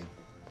long as you need.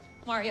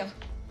 Mario,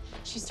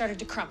 she started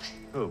to crump.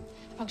 Who?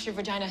 Punctured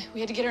vagina. We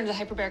had to get her into the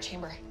hyperbaric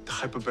chamber. The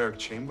hyperbaric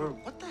chamber?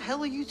 What the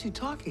hell are you two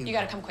talking You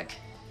gotta come quick.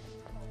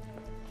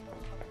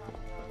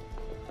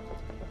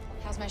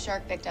 How's my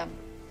shark victim?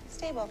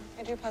 Stable.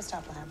 I drew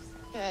post-op labs.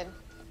 Good.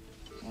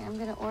 Okay, I'm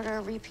gonna order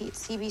a repeat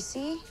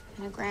CBC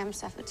and a gram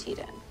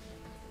cefatidin.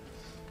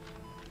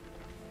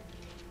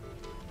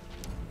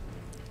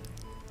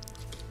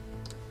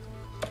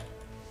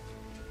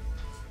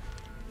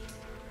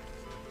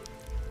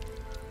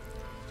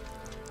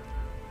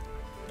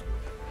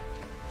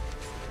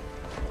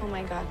 Oh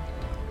my God.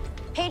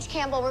 Paige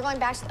Campbell, we're going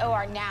back to the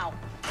OR now.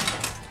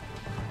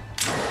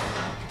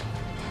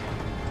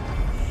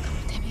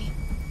 Debbie.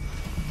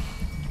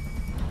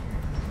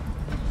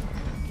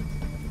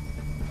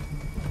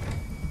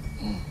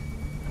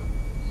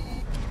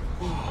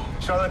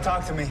 Charlotte,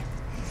 talk to me.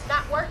 It's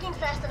not working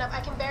fast enough.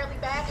 I can barely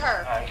bag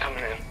her. I'm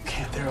coming in.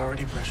 Can't, they're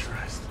already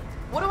pressurized.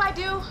 What do I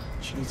do?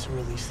 She needs to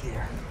release the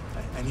air.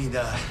 I need,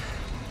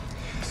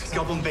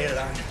 scalpel and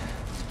betadine.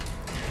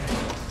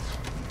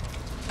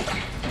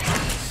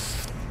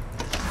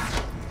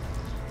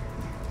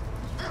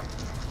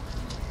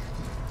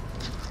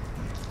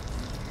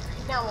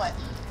 Now what?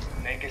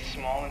 Make a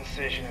small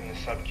incision in the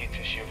subacute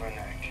tissue of her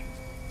neck.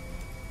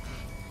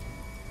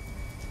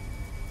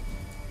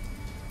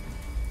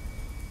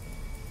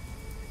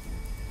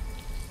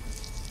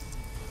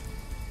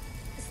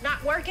 It's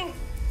not working.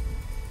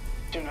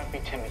 Do not be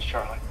timid,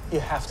 Charlotte.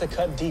 You have to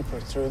cut deeper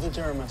through the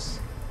dermis.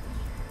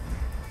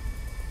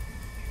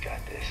 You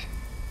got this.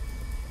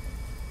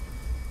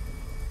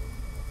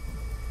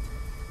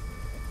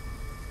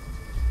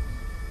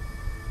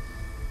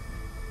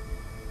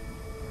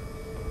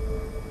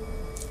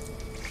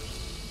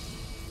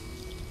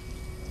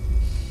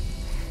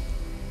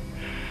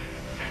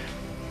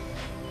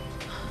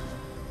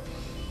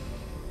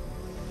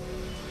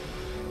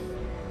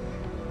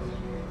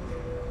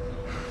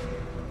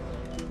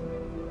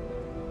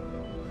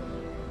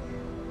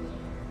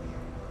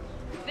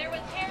 There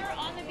was terror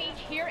on the beach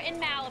here in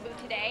Malibu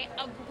today.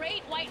 A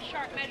great white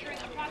shark measuring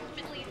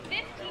approximately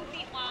 15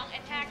 feet long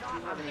attacked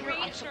 3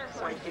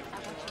 surfers.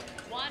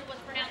 One was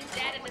pronounced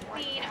dead at the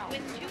scene,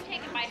 with 2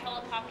 taken by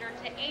helicopter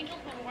to Angels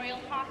Memorial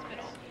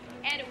Hospital.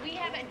 And we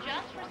have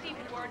just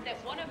received word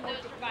that one of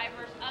those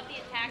survivors of the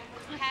attack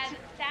has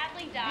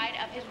sadly died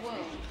of his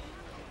wounds.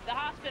 The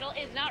hospital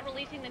is not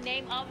releasing the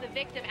name of the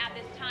victim at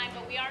this time,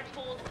 but we are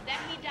told that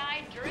he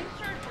died during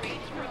surgery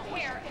to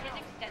repair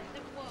his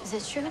extensive wounds. Is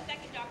this true? The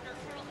second doctor,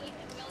 Colonel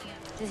Ethan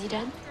Williams. Is he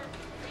dead?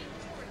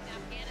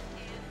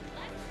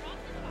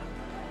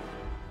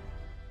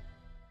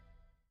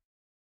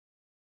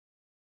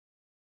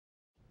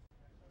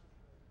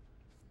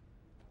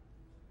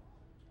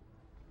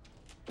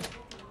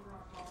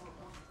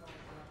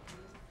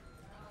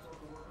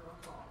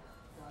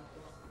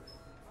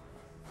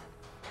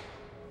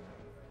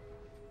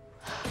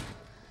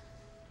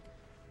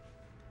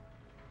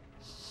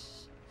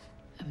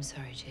 I'm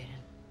sorry,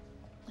 Jaden.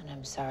 And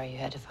I'm sorry you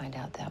had to find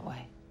out that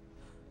way.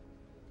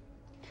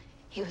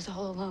 He was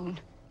all alone.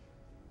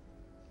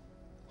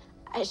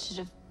 I should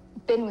have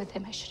been with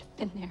him. I should have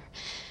been there.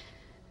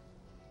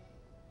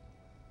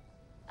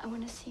 I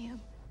want to see him.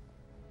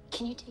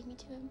 Can you take me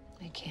to him?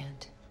 I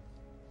can't.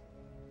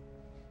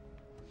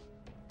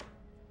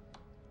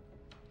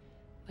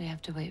 We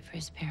have to wait for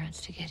his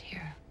parents to get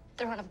here.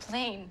 They're on a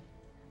plane.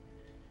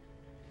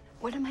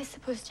 What am I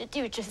supposed to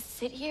do? Just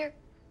sit here?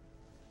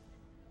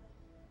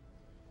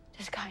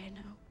 Does Kaya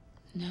know?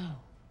 No.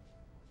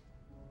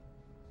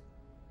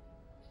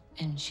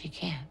 And she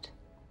can't.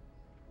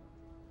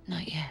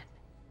 Not yet.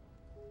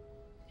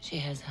 She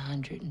has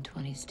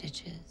 120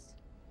 stitches,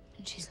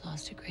 and she's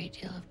lost a great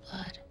deal of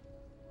blood.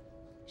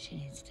 She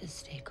needs to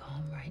stay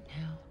calm right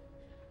now.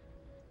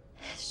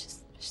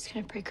 It's just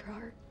gonna break her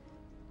heart.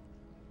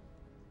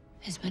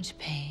 As much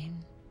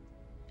pain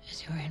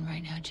as you're in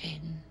right now,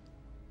 Jaden,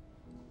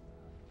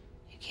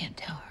 you can't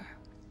tell her.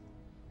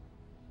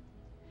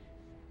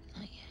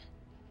 Not yet.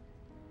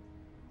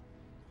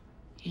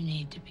 You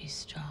need to be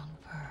strong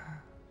for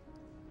her.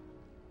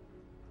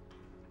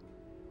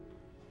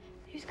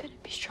 Who's gonna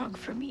be strong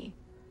for me?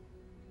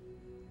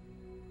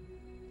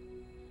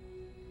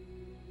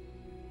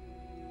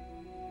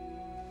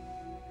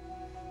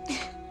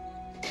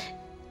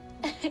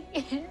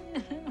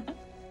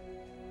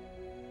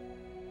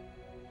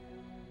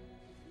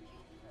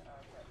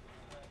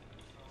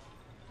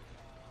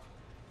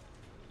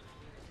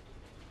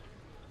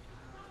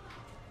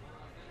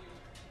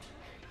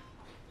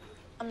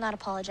 I'm not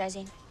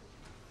apologizing.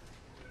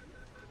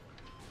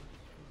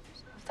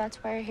 If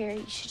that's why you're here,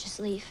 you should just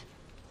leave.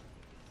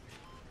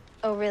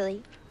 Oh,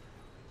 really?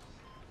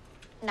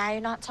 Now you're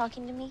not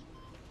talking to me?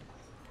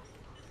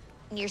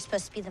 You're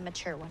supposed to be the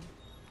mature one.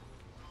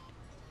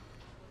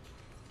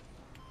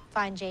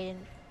 Fine, Jaden.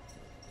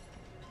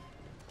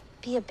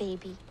 Be a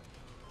baby.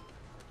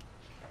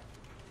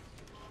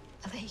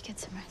 I'll let you get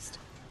some rest.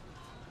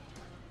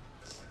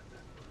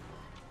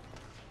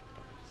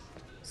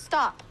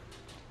 Stop.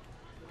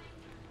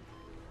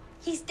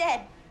 He's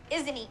dead,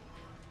 isn't he?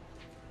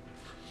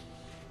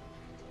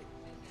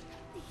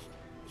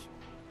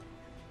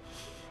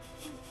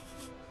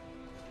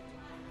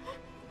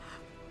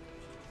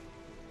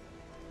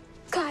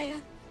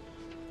 Kaya.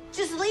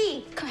 Just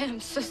leave. Kaya, I'm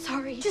so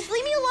sorry. Just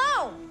leave me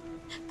alone.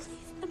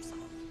 Please, I'm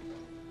sorry.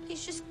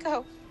 Please just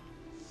go.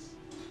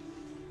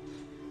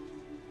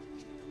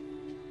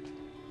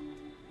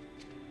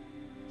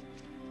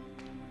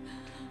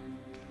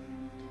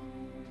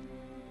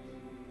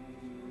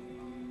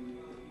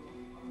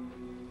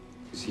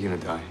 Is he gonna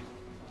die?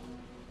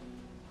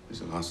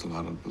 He's lost a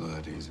lot of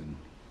blood. He's in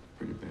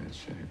pretty bad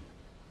shape.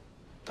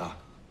 Doc,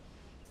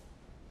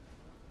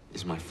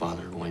 is my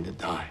father going to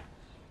die?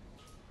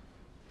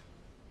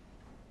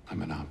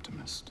 I'm an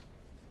optimist.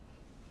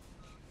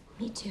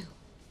 Me too.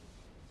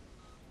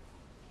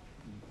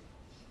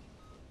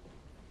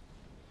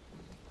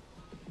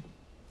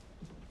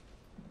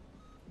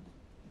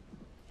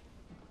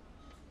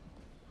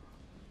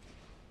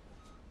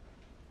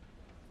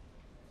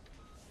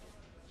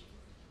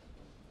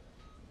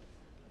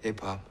 Hey,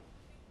 Pop.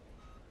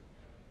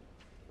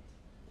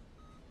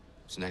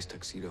 It's a nice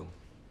tuxedo.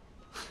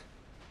 I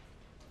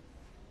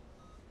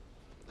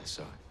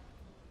saw it.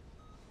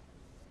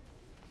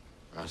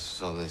 I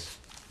saw this.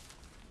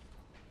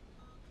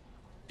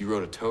 You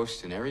wrote a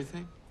toast and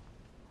everything?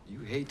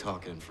 You hate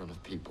talking in front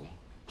of people.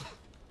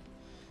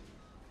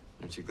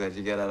 Aren't you glad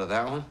you got out of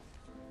that one?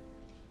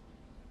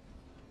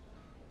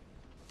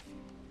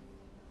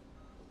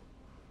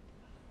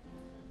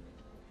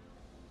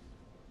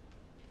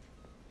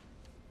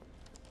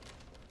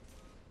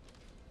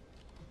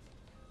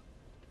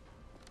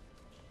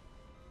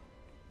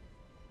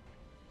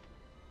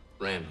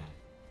 Randall.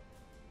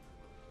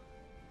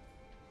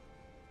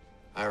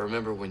 I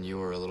remember when you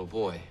were a little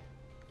boy.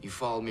 You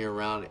followed me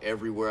around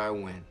everywhere I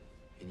went,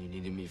 and you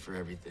needed me for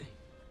everything.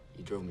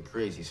 You drove me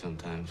crazy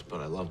sometimes,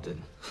 but I loved it.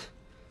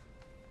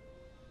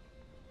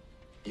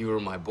 You were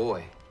my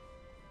boy.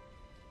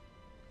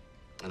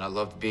 And I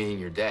loved being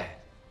your dad.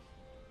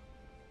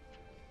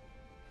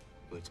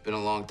 But it's been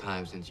a long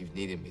time since you've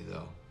needed me,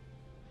 though.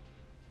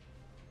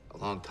 A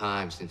long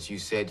time since you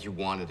said you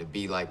wanted to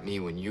be like me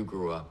when you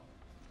grew up.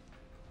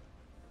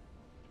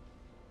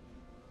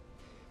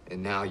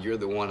 And now you're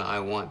the one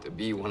I want to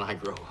be when I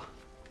grow up.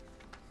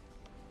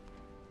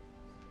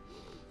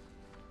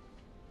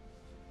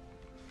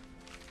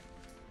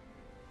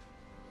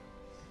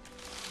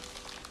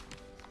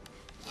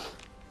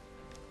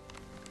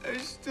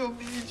 still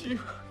need you.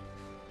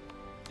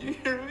 You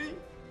hear me?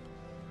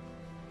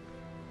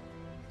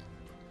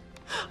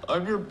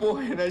 I'm your boy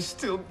and I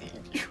still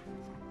need you.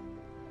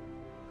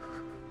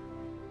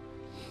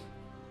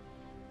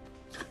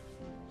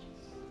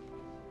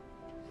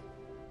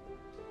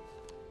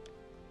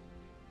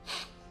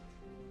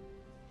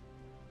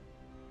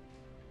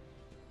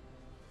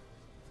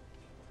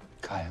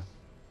 Kaya.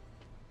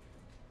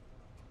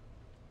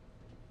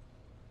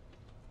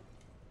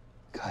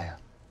 Kaya.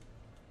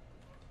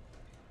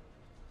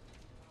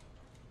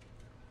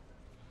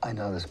 I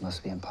know this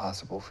must be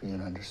impossible for you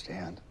to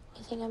understand.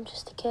 You think I'm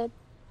just a kid?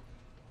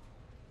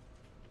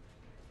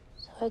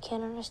 So I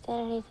can't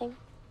understand anything?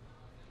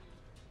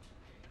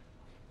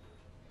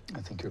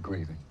 I think you're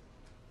grieving.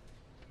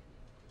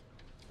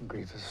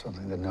 Grief is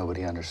something that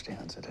nobody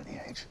understands at any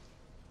age.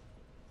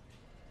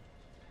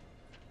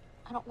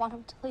 I don't want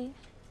him to leave.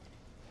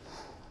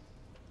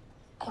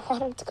 I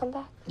want him to come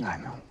back. I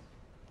know.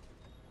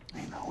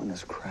 I know, and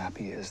as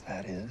crappy as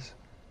that is,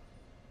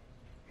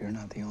 you're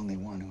not the only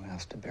one who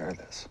has to bear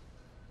this.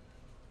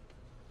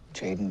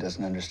 Jaden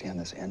doesn't understand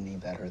this any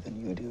better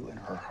than you do, and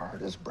her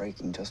heart is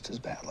breaking just as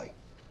badly.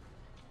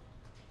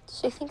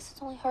 She thinks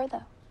it's only her,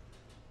 though.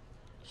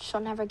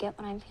 She'll never get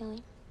what I'm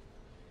feeling.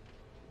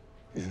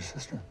 She's your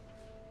sister.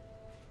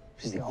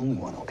 She's the only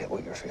one who'll get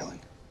what you're feeling.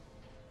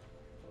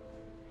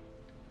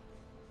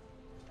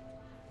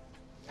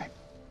 Hey.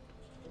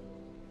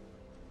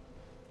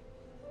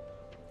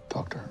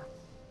 Talk to her.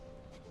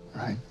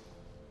 All right?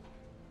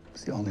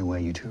 It's the only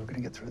way you two are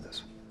gonna get through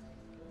this.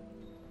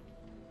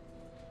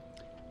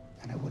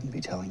 And I wouldn't be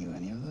telling you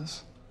any of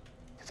this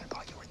if I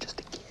thought you were just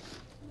a kid.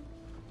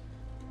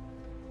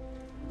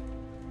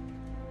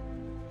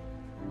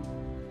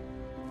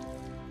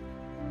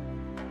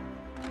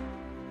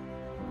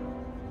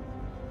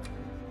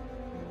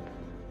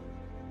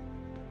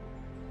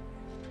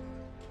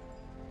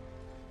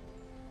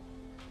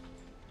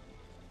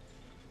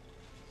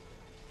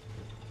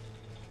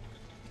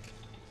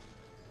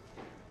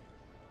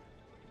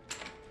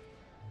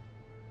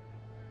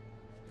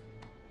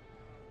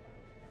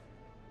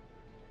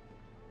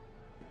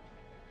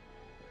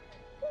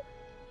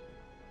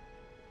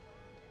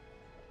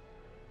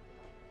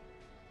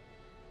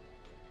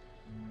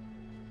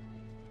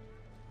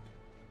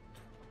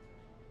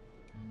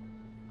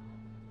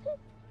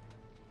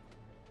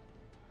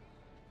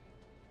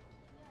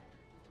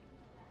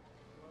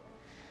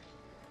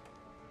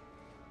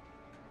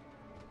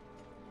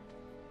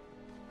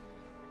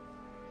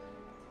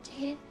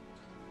 Jaden?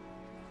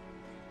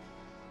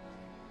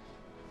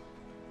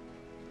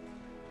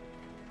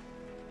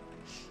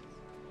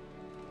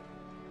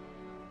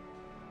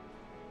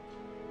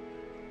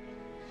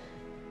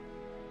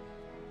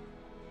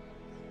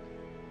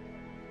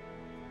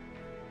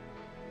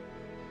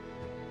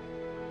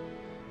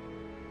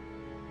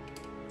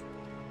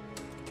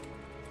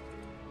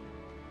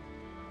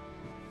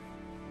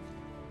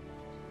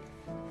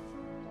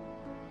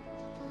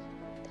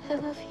 I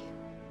love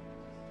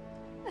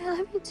you. I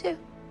love you too.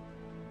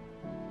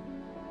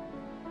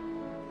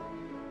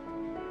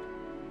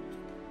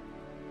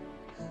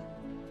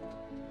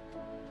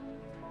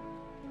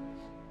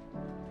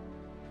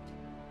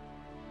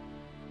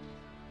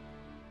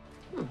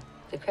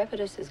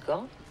 Decrepitous is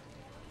gone.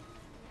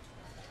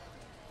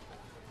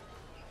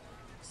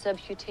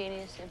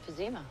 Subcutaneous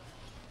emphysema.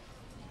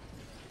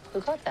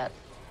 Who got that?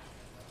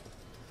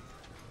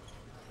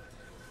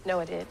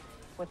 Noah did,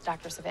 with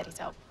Dr. Savetti's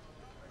help.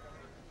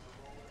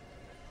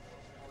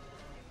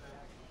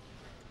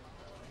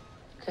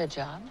 Good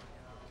job.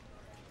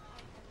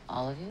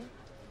 All of you.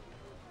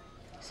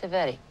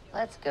 Savetti,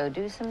 let's go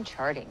do some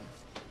charting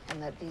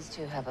and let these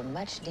two have a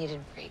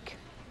much-needed break.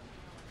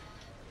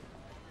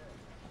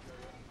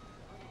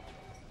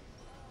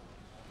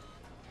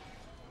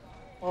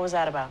 What was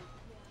that about?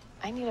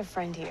 I need a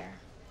friend here.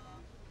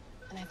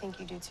 And I think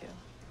you do too,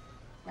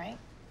 right?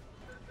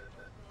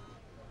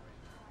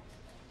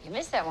 You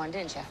missed that one,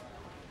 didn't you?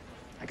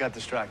 I got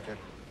distracted.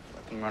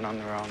 Let them run on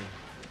their own.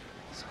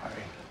 Sorry.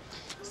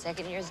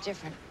 Second year's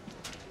different.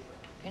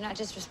 You're not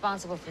just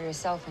responsible for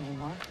yourself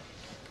anymore.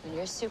 When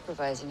you're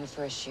supervising your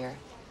first year,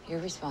 you're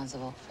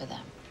responsible for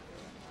them.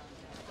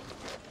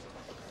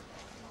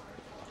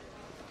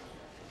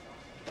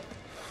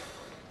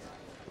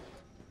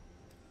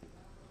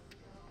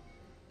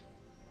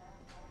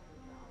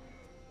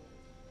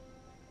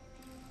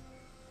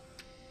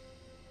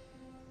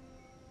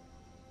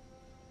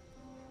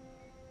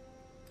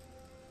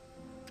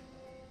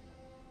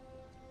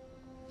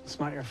 It's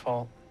not your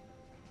fault.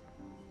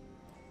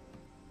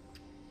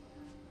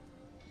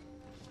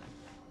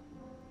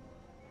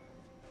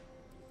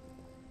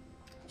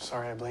 I'm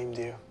sorry I blamed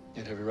you.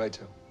 You'd have every right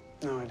to.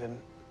 No, I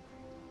didn't.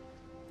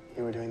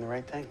 You were doing the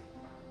right thing.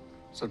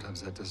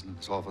 Sometimes that doesn't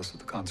absolve us of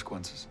the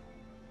consequences.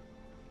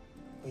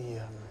 We,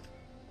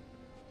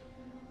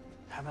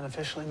 haven't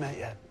officially met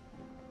yet.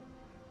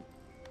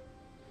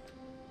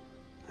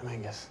 I'm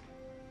Angus.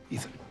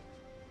 Ethan.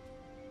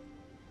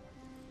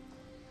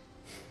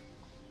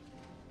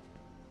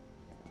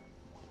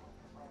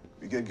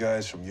 We get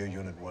guys from your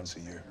unit once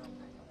a year.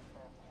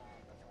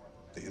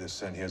 They either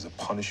sent here as a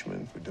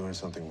punishment for doing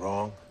something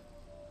wrong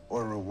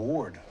or a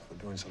reward for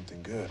doing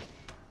something good.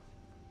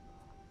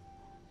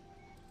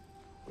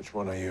 Which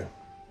one are you?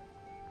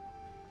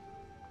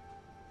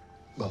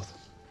 Both.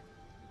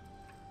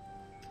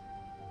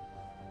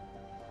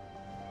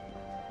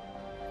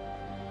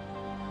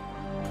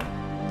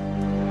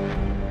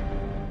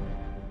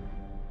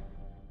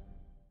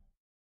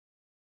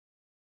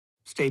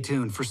 Stay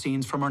tuned for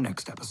scenes from our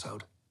next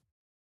episode.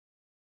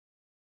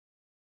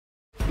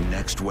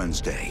 Next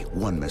Wednesday,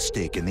 one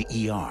mistake in the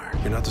ER.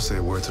 You're not to say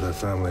a word to that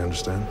family,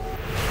 understand?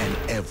 And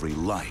every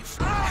life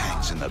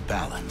hangs in the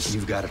balance.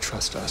 You've got to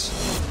trust us.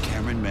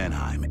 Cameron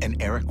Manheim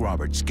and Eric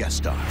Roberts guest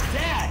star.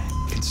 Dad!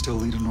 Can still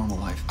lead a normal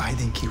life. I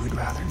think he would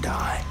rather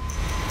die.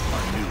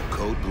 Our new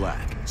Code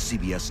Black.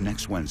 CBS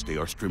next Wednesday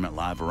or stream it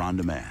live or on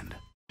demand.